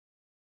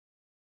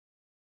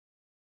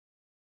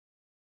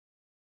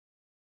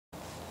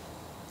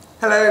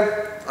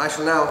Hello, I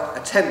shall now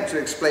attempt to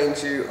explain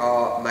to you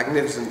our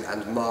magnificent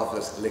and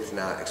marvellous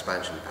Liechtenauer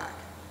Expansion Pack.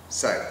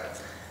 So,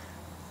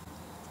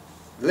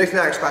 the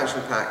Liechtenauer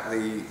Expansion Pack,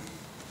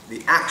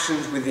 the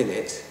actions within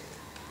it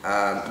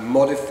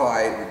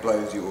modify the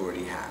blows you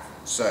already have.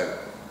 So,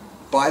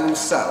 by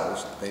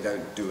themselves, they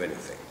don't do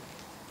anything.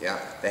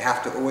 Yeah? They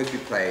have to always be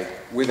played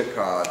with a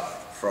card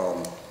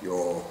from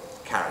your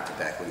character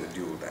deck or your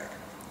dual deck.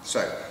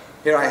 So,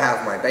 here I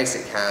have my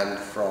basic hand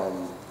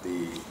from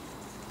the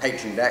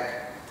patron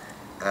deck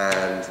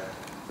and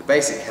the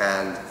basic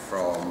hand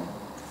from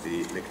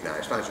the Liechtenauer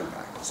Expansion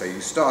Pack. So you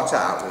start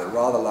out with a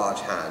rather large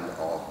hand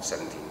of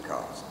 17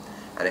 cards.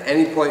 And at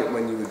any point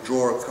when you would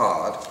draw a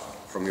card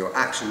from your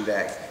action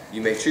deck, you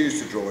may choose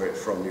to draw it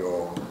from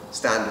your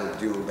standard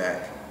dual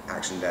deck,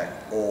 action deck,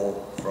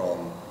 or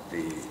from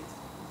the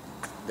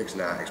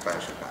Liechtenauer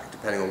Expansion Pack,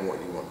 depending on what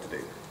you want to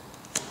do.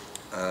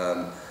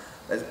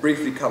 Let's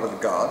briefly cover the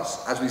guards.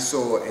 As we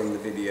saw in the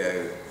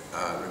video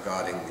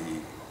regarding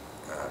the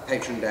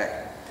patron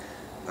deck,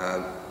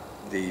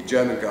 the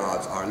German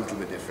guards are a little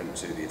bit different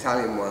to the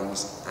Italian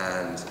ones,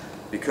 and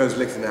because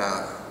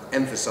Liechtenauer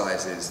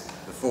emphasizes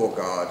the four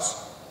guards,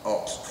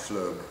 Ox,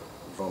 Flug,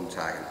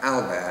 Wontag and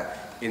Albert,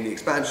 in the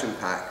expansion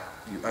pack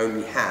you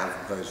only have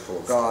those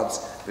four guards,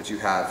 but you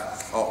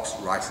have Ox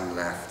right and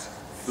left,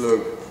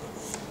 Flug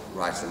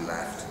right and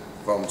left,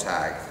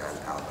 Wontag and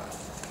Albert.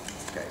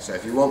 Okay, so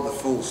if you want the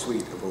full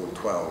suite of all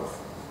 12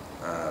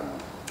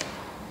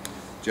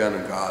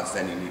 German guards,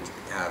 then you need to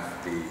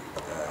have the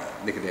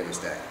Nicodemus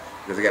deck.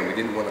 Because again, we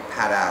didn't want to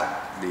pad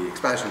out the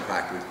expansion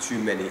pack with too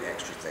many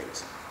extra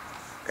things.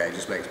 Okay, it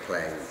just makes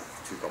playing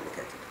too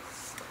complicated.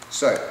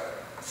 So,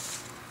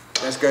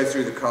 let's go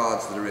through the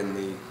cards that are in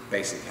the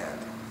basic hand.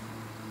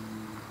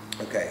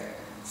 Okay,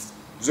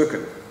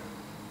 Zucken.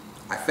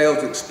 I failed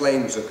to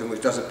explain Zucken,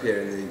 which does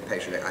appear in the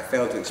patron deck. I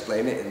failed to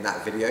explain it in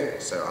that video,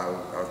 so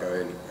I'll go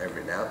over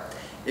it now.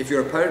 If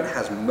your opponent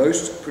has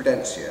most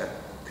Prudentia,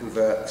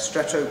 convert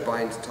Stretto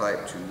bind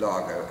type to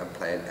Largo and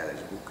play an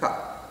eligible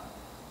cut.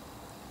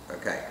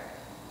 Okay,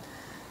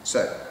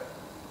 so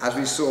as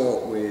we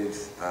saw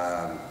with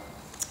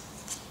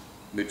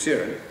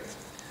Mutiren,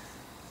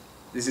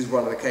 this is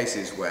one of the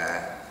cases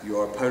where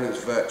your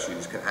opponent's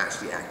virtues can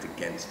actually act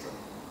against them.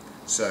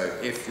 So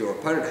if your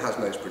opponent has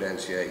most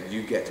Prudentia,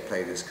 you get to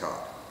play this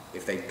card.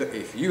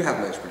 If you have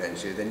most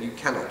Prudentia, then you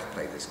cannot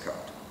play this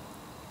card.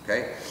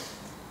 Okay?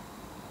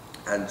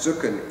 And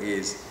Zucken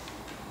is,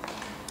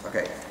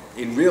 okay,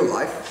 in real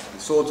life, the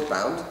sword's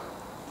bound,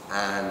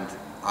 and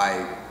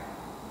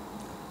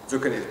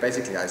Zucken is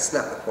basically, I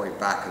snap the point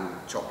back and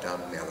chop down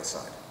on the other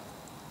side.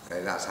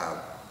 Okay, that's how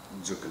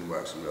Zucken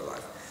works in real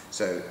life.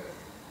 So,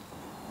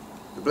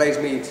 the blades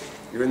meet,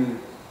 you're in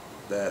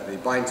the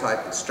bind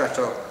type, it's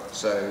Stretto,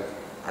 so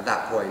at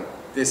that point,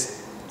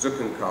 this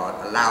Zucken card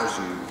allows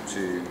you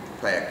to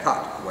play a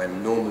cut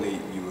when normally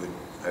you would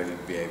only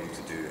be able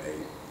to do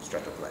a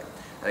Stretto play.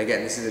 And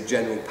again, this is a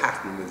general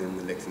pattern within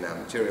the Liechtenauer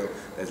material.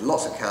 There's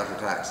lots of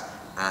counterattacks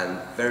and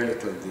very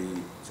little of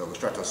the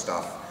Zogostretto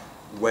stuff,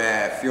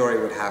 where Fiore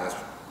would have us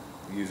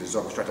use a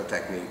Zogostretto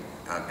technique,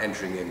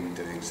 entering in,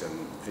 doing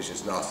some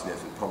vicious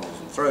nastiness and pommels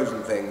and throws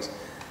and things.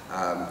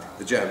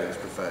 The Germans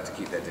prefer to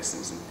keep their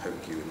distance and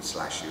poke you and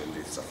slash you and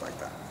do stuff like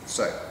that.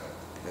 So,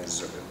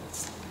 there's Zucken.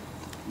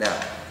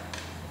 Now,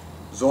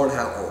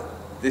 Zornhau Or.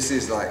 This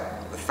is like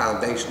the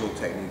foundational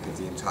technique of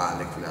the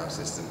entire Liechtenauer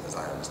system as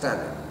I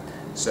understand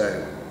it.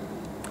 So,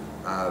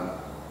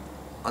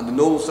 under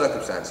normal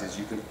circumstances,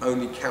 you can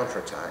only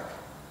counterattack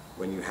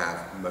when you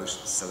have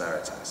most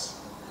Celeritas.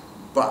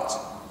 But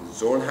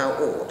Zornhau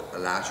Ord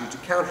allows you to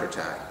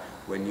counterattack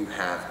when you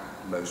have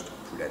most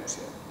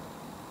Prudentia,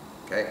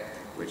 okay?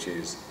 Which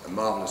is a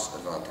marvellous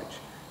advantage.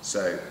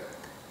 So,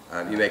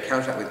 you may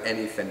counterattack with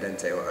any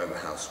Fendente or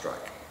Overhouse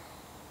strike,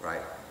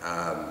 right?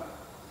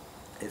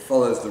 It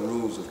follows the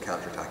rules of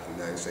counterattacking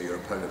though, so your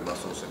opponent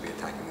must also be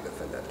attacking with a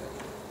Fendente.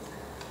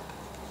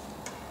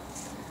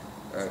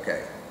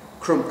 Okay,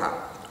 Krumpau.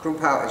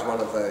 Krumpau is one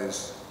of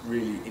those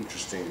really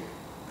interesting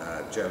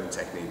German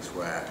techniques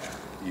where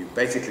you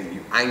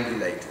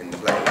angulate in the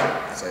blade.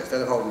 So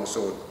instead of holding the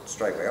sword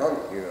straight way on,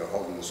 you're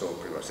holding the sword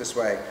pretty much this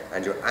way,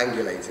 and you're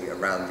angulating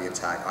around the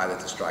attack either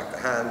to strike the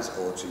hands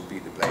or to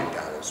beat the blade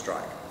down and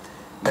strike.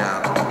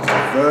 Now,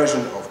 the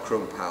version of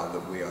Krumpau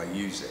that we are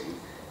using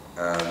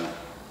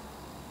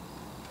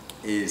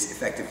is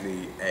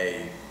effectively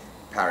a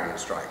parry and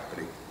strike,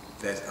 but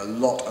there's a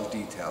lot of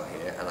detail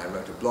here, and I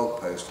wrote a blog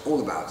post all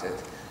about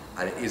it,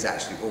 and it is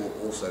actually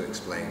also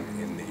explained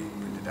in the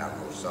printed out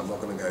rules, so I'm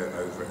not going to go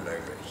over it and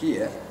over it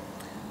here.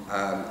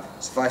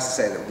 Suffice to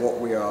say that what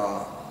we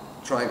are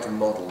trying to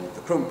model with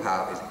the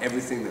Krumpau is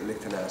everything that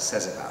Liechtenauer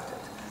says about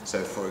it.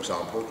 So for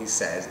example, he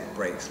says it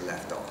breaks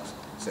left ox.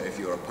 So if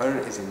your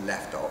opponent is in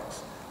left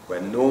ox,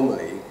 where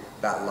normally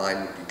that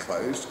line would be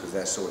closed because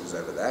their sword is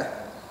over there,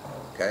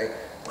 okay,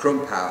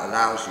 Krumpau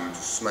allows you to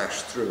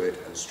smash through it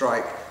and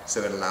strike,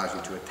 so it allows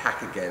you to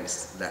attack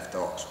against left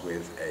ox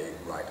with a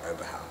right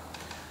overhand.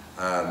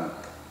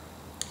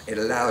 It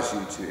allows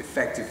you to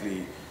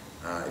effectively,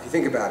 if you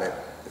think about it,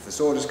 if the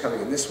sword is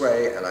coming in this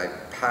way and I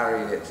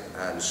parry it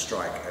and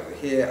strike over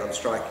here, I'm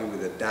striking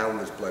with a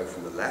downwards blow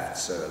from the left,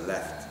 so a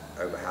left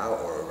overhow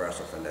or a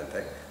reversal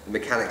fendente. The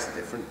mechanics are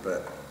different,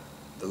 but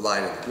the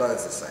line of the blow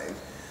is the same.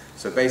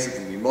 So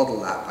basically we model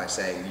that by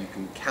saying you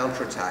can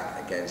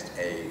counterattack against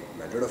a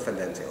mandrillo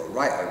fendente or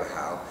right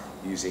overhow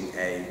using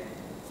a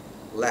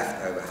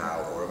left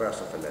overhow or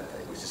reversal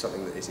fendente, which is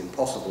something that is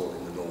impossible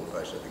in the normal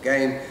version of the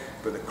game,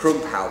 but the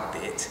krumphow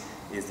bit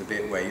is the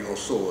bit where your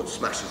sword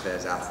smashes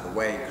theirs out of the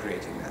way,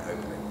 creating that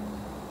opening.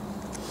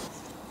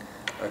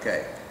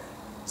 Okay,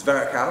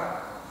 Zverkow.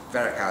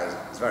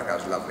 Zverkow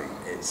is lovely.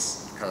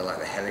 It's kind of like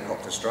the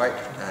helicopter strike,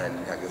 and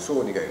you have your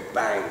sword and you go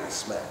bang,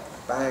 smack,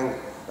 bang.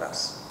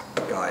 That's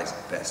Guy's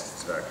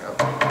best Zverkow.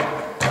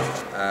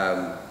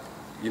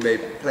 You may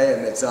play a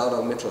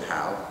mezzano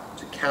mittelhau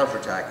to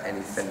counterattack any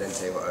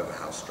fendente or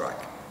overhow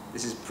strike.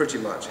 This is pretty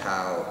much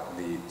how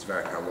the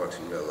Zverkow works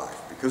in real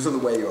life. Because of the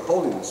way you're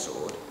holding the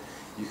sword,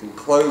 you can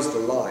close the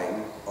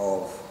line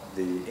of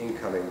the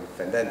incoming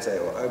fendente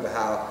or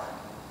overhow,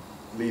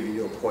 leaving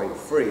your point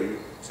free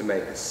to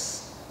make a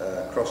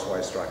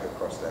crosswise strike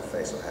across their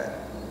face or head.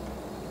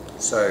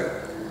 So,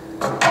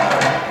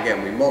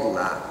 again, we model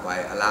that by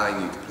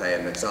allowing you to play a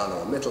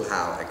mezzano or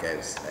mittelhau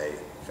against a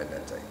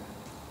fendente.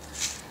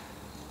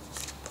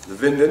 The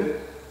Winden,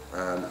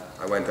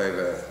 I went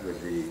over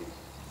with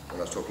when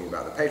I was talking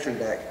about the patron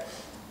deck,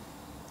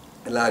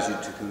 allows you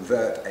to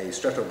convert a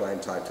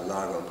Stretobind type to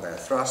Largo and play a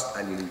thrust,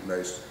 and you need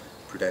most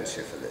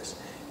Prudentia for this.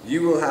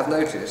 You will have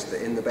noticed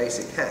that in the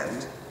basic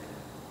hand,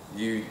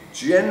 you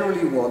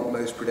generally want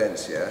most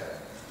Prudentia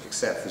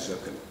except for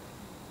Zucken.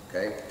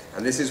 Okay?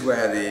 And this is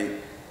where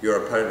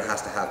your opponent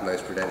has to have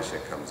most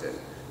Prudentia comes in,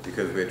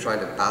 because we're trying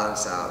to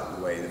balance out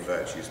the way the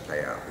virtues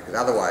play out. Because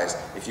otherwise,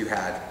 if you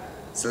had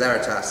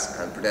Celeritas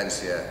and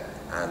Prudentia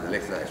and the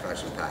Liechtenauer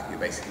Expansion pack, you're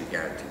basically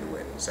guaranteed to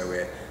win. So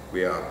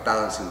we are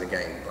balancing the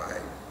game by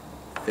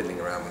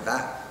fiddling around with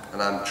that,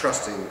 and I'm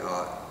trusting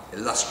our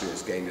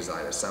illustrious game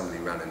designer Samuli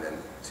Rannanen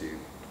to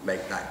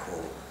make that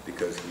call,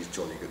 because he's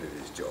jolly good at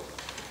his job.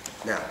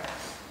 Now,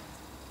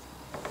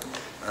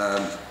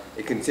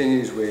 it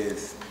continues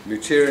with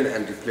Mutirin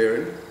and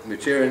Duplirin.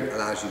 Mutirin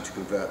allows you to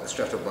convert the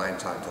Stretobind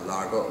type to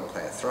Largo and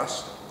play a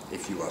thrust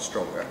if you are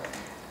stronger.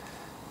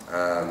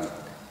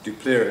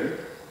 Duplirin,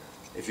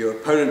 if your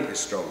opponent is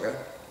stronger,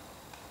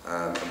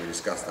 and we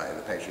discussed that in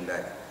the patron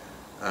deck,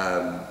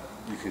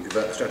 you can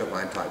convert the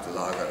Stretobind type to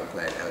Largo and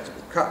play an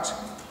eligible cut.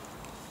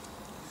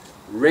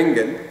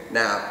 Ringen,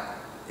 now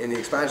in the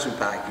expansion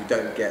pack you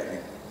don't get the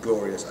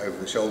glorious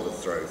over-the-shoulder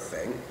throw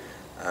thing,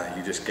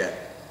 you just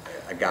get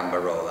a gamba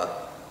roller,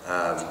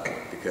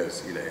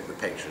 because the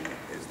patron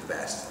is the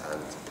best,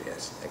 and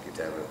yes, thank you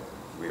Tara,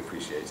 we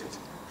appreciate it.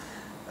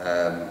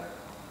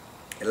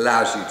 It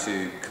allows you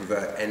to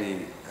convert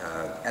any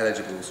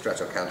eligible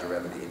Streto counter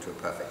remedy into a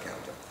perfect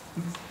counter.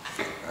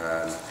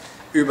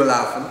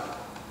 Überlaufen.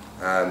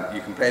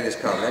 You can play this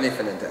card with any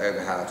fendente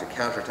overhow to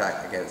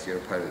counterattack against your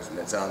opponent's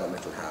mezzano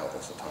mittelhau or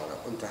sotana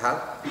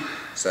unterhau.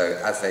 So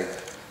as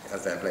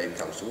their blade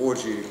comes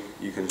towards you,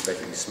 you can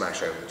basically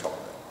smash over the top of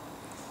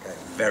it. Okay?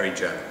 Very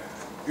German.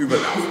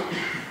 Überlaufen.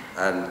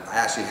 And I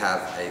actually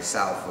have a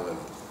cell full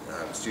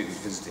of students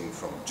visiting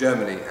from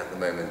Germany at the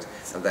moment,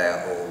 and they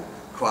are all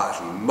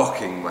quietly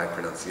mocking my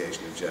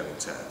pronunciation of German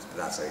terms. But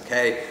that's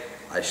okay.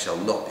 I shall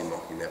not be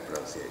mocking their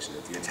pronunciation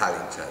of the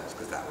Italian terms,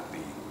 because that would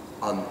be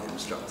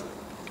uninstructive.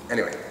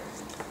 Anyway,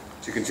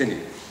 to continue.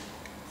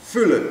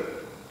 Fühlen.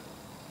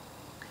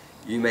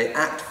 You may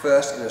act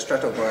first in a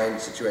Stretobind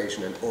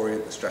situation and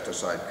orient the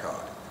Stretoside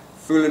card.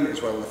 Fühlen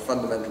is one of the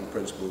fundamental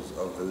principles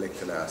of the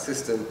Liechtenauer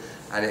system,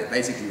 and it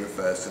basically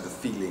refers to the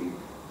feeling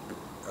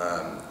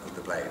of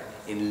the blade.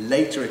 In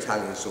later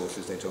Italian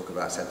sources they talk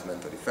about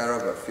sentimento di ferro,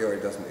 but Fiore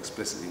doesn't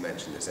explicitly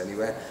mention this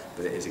anywhere,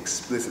 but it is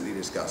explicitly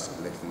discussed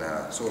in the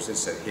Liechtenauer sources,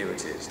 so here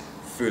it is.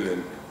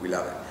 Fühlen, we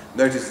love it.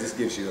 Notice this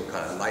gives you a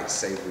kind of light,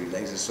 savory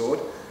laser sword.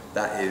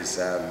 That is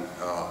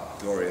our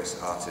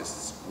glorious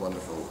artist's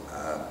wonderful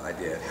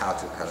idea of how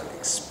to kind of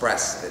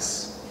express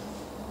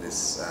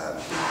this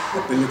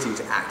ability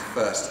to act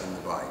first in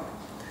the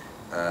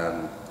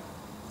bind.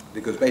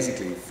 Because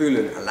basically,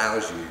 Fühlen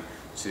allows you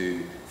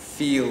to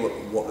feel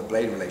what the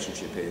blade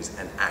relationship is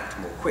and act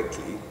more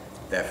quickly,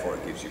 therefore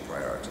it gives you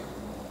priority.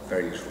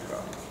 Very useful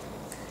card.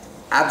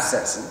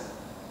 Absetzen.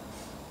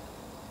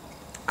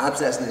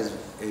 Absetzen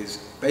is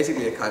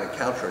basically a kind of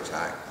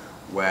counterattack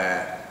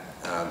where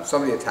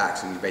somebody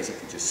attacks and you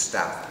basically just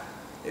stab.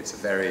 It's a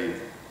very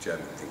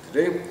German thing to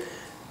do,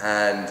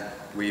 and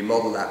we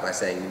model that by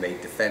saying you may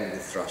defend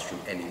with thrust from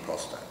any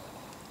posture.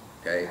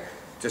 Okay,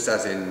 just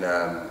as in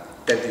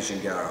Denti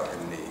Shingaro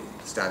in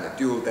the standard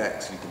dual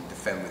decks, you can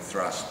defend with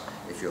thrust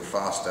if you're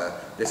faster.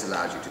 This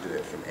allows you to do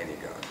it from any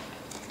guard.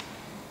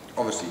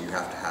 Obviously, you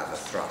have to have a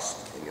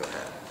thrust in your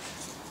hand.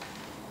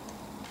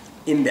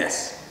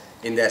 Indes.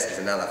 Indes is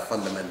another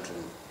fundamental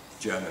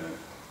German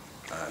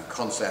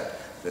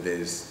concept that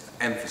is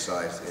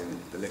emphasized in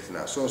the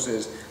Liechtenauer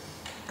sources,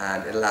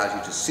 and it allows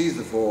you to seize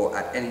the vor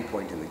at any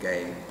point in the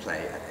game,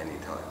 play at any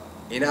time.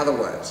 In other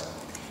words,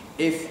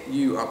 if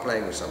you are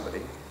playing with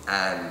somebody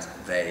and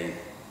they,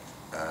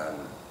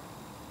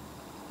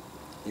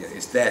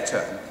 it's their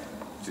turn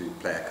to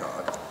play a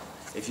card,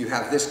 if you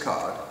have this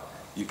card,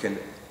 you can,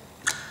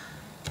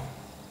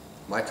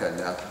 my turn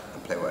now,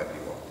 and play whatever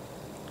you want.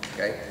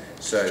 Okay?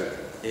 So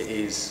it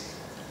is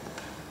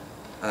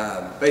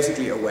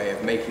basically a way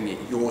of making it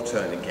your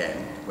turn again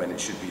when it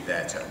should be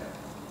their turn.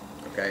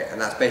 Okay? And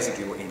that's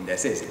basically what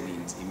indes is. It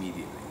means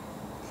immediately.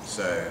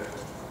 So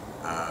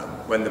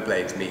when the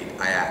blades meet,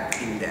 I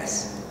act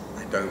indes.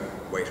 I don't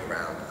wait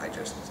around.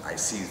 I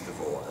seize the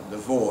vor. And the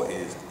vor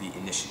is the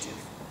initiative.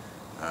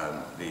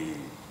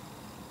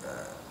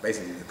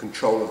 Basically the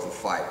control of the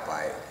fight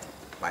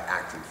by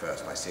acting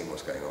first, by seeing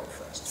what's going on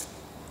first.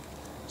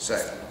 So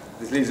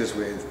this leaves us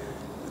with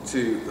the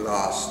two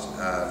last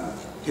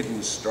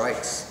hidden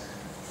strikes.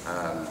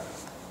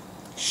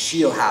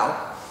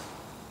 Shielhau.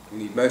 You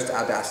need most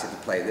Audatia to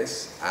play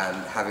this, and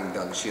having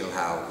done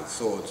Shielhau with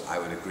swords, I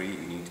would agree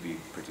you need to be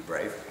pretty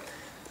brave.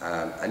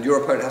 And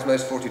your opponent has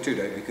most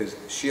Fortitudo because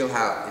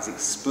Shielhau is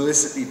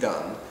explicitly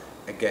done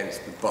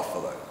against the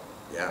buffalo.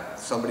 Yeah,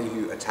 somebody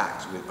who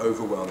attacks with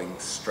overwhelming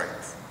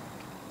strength.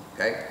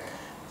 Okay,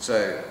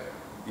 so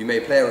you may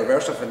play a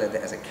Reverso Fendente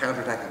as a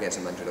counterattack against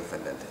a Mangiolo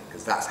Fendente,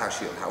 because that's how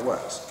Shielhau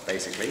works.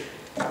 Basically,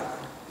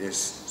 this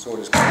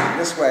sword is coming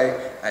this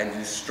way, and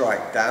you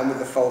strike down with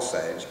the false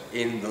edge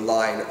in the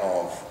line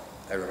of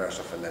a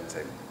Reverso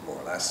Fendente, more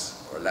or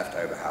less, or a left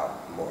overhau,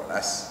 more or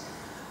less.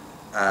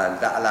 And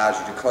that allows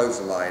you to close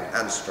the line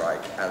and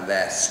strike, and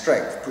their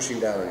strength, pushing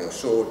down on your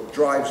sword,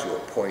 drives your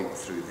point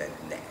through their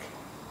neck.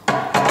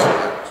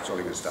 It's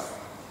jolly good stuff.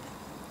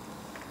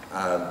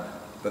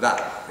 But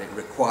it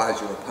requires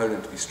your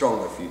opponent to be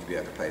stronger for you to be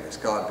able to play this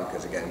card,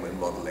 because again, we're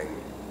modelling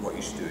what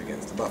you should do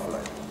against the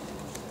buffalo.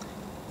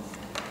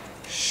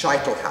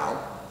 Scheitelhau.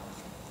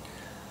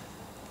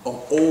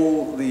 Of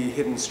all the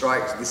hidden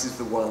strikes, this is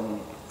the one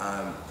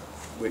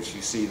which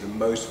you see the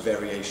most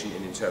variation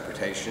in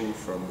interpretation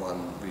from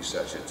one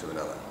researcher to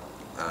another.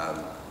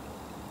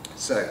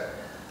 So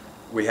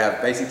we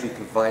have basically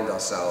confined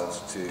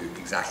ourselves to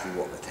exactly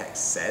what the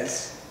text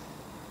says,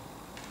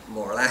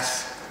 more or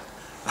less,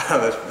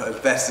 as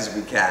best as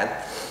we can.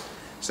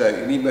 So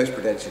you need most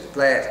Prudentia to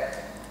play it.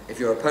 If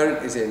your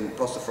opponent is in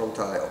Posta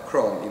Frontale or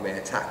Cron, you may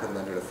attack with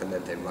Mangiolo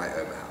Fendente right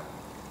overhau.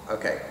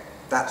 Okay,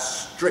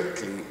 that's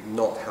strictly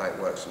not how it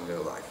works in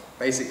real life.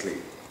 Basically,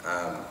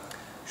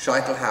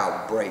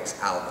 Scheitelhau breaks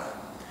Alba.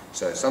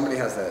 So somebody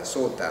has their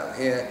sword down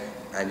here,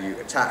 and you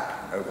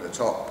attack over the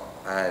top,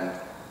 and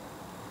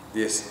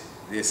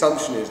the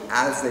assumption is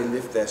as they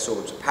lift their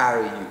sword to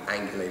parry, you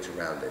angulate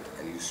around it,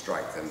 and you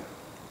strike them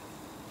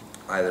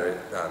either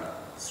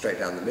straight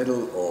down the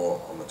middle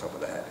or on the top of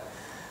the head.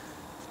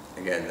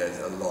 Again, there's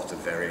a lot of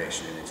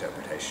variation in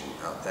interpretation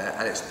out there,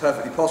 and it's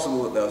perfectly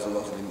possible that there was a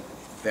lot of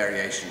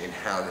variation in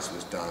how this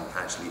was done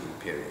actually in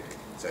period.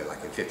 So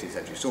like in 15th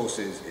century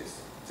sources,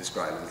 it's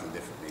described a little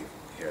differently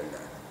here and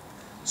there.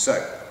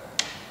 So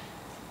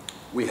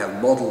we have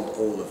modelled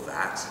all of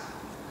that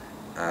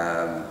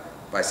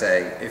by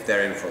saying if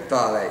they're in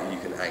frontale, you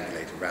can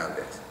angulate around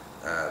it,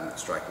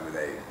 striking with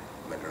a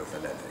Mangiolo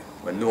Fendente.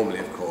 When normally,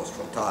 of course,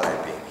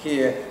 frontale being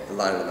here, the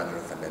line of the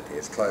Mangiolo Fendente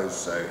is closed,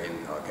 so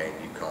in our game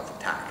you can't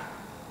attack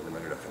with the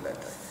Mangiolo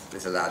Fendente.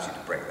 This allows you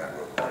to break that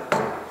rule.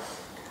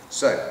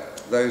 So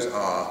those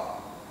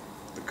are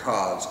the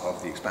cards of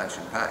the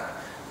expansion pack,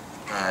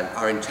 and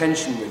our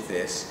intention with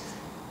this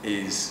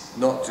is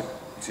not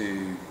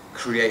to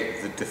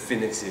create the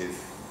definitive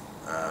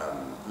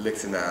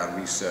Liechtenauer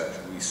research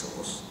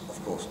resource,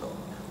 of course not.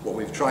 What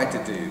we've tried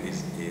to do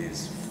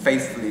is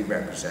faithfully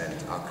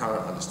represent our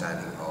current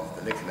understanding of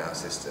the Liechtenauer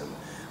system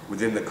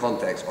within the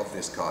context of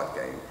this card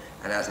game,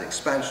 and as an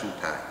expansion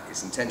pack,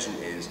 its intention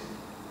is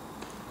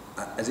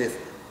as if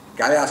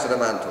Galeazzo da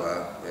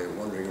Mantua,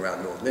 wandering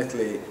around northern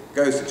Italy,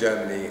 goes to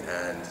Germany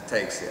and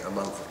takes a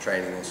month of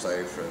training or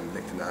so from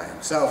Liechtenauer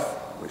himself,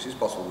 which is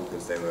possible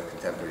because they were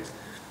contemporaries,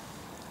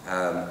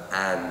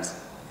 and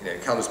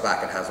comes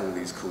back and has all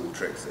these cool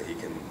tricks that he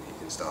can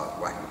start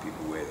whacking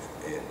people with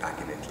back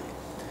in Italy.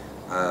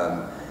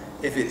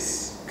 If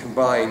it's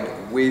combined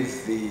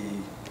with the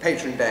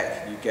patron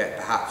deck, you get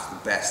perhaps the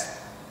best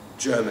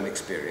German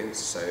experience.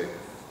 So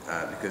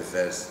because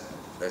there's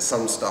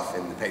some stuff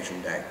in the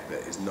patron deck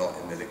that is not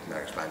in the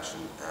Liechtenauer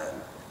expansion,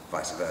 and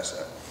vice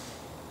versa.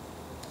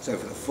 So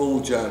for the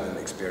full German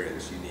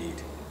experience, you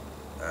need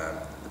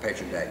the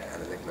patron deck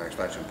and the Liechtenauer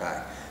expansion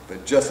pack.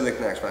 But just the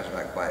Liechtenauer expansion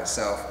pack by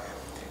itself,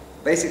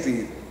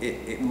 basically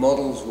it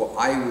models what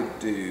I would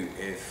do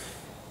if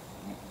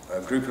a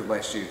group of my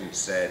students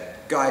said,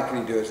 "Guy, can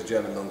you do us a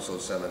German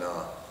longsword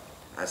seminar?"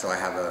 And so I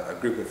have a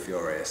group of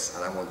Furious,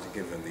 and I want to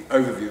give them the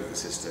overview of the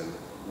system,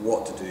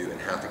 what to do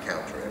and how to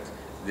counter it.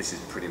 This is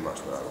pretty much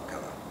what I will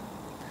cover.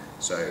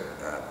 So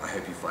I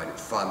hope you find it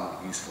fun,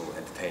 useful,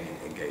 entertaining,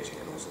 engaging,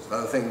 and all sorts of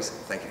other things.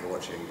 Thank you for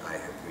watching. I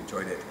hope you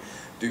enjoyed it.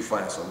 Do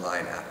find us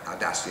online at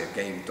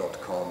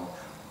audatiagame.com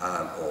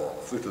or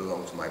footle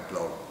along to my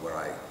blog where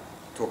I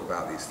talk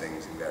about these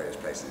things in various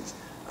places,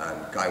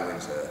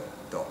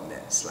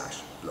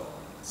 guywinter.net/blog.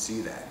 See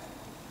you there.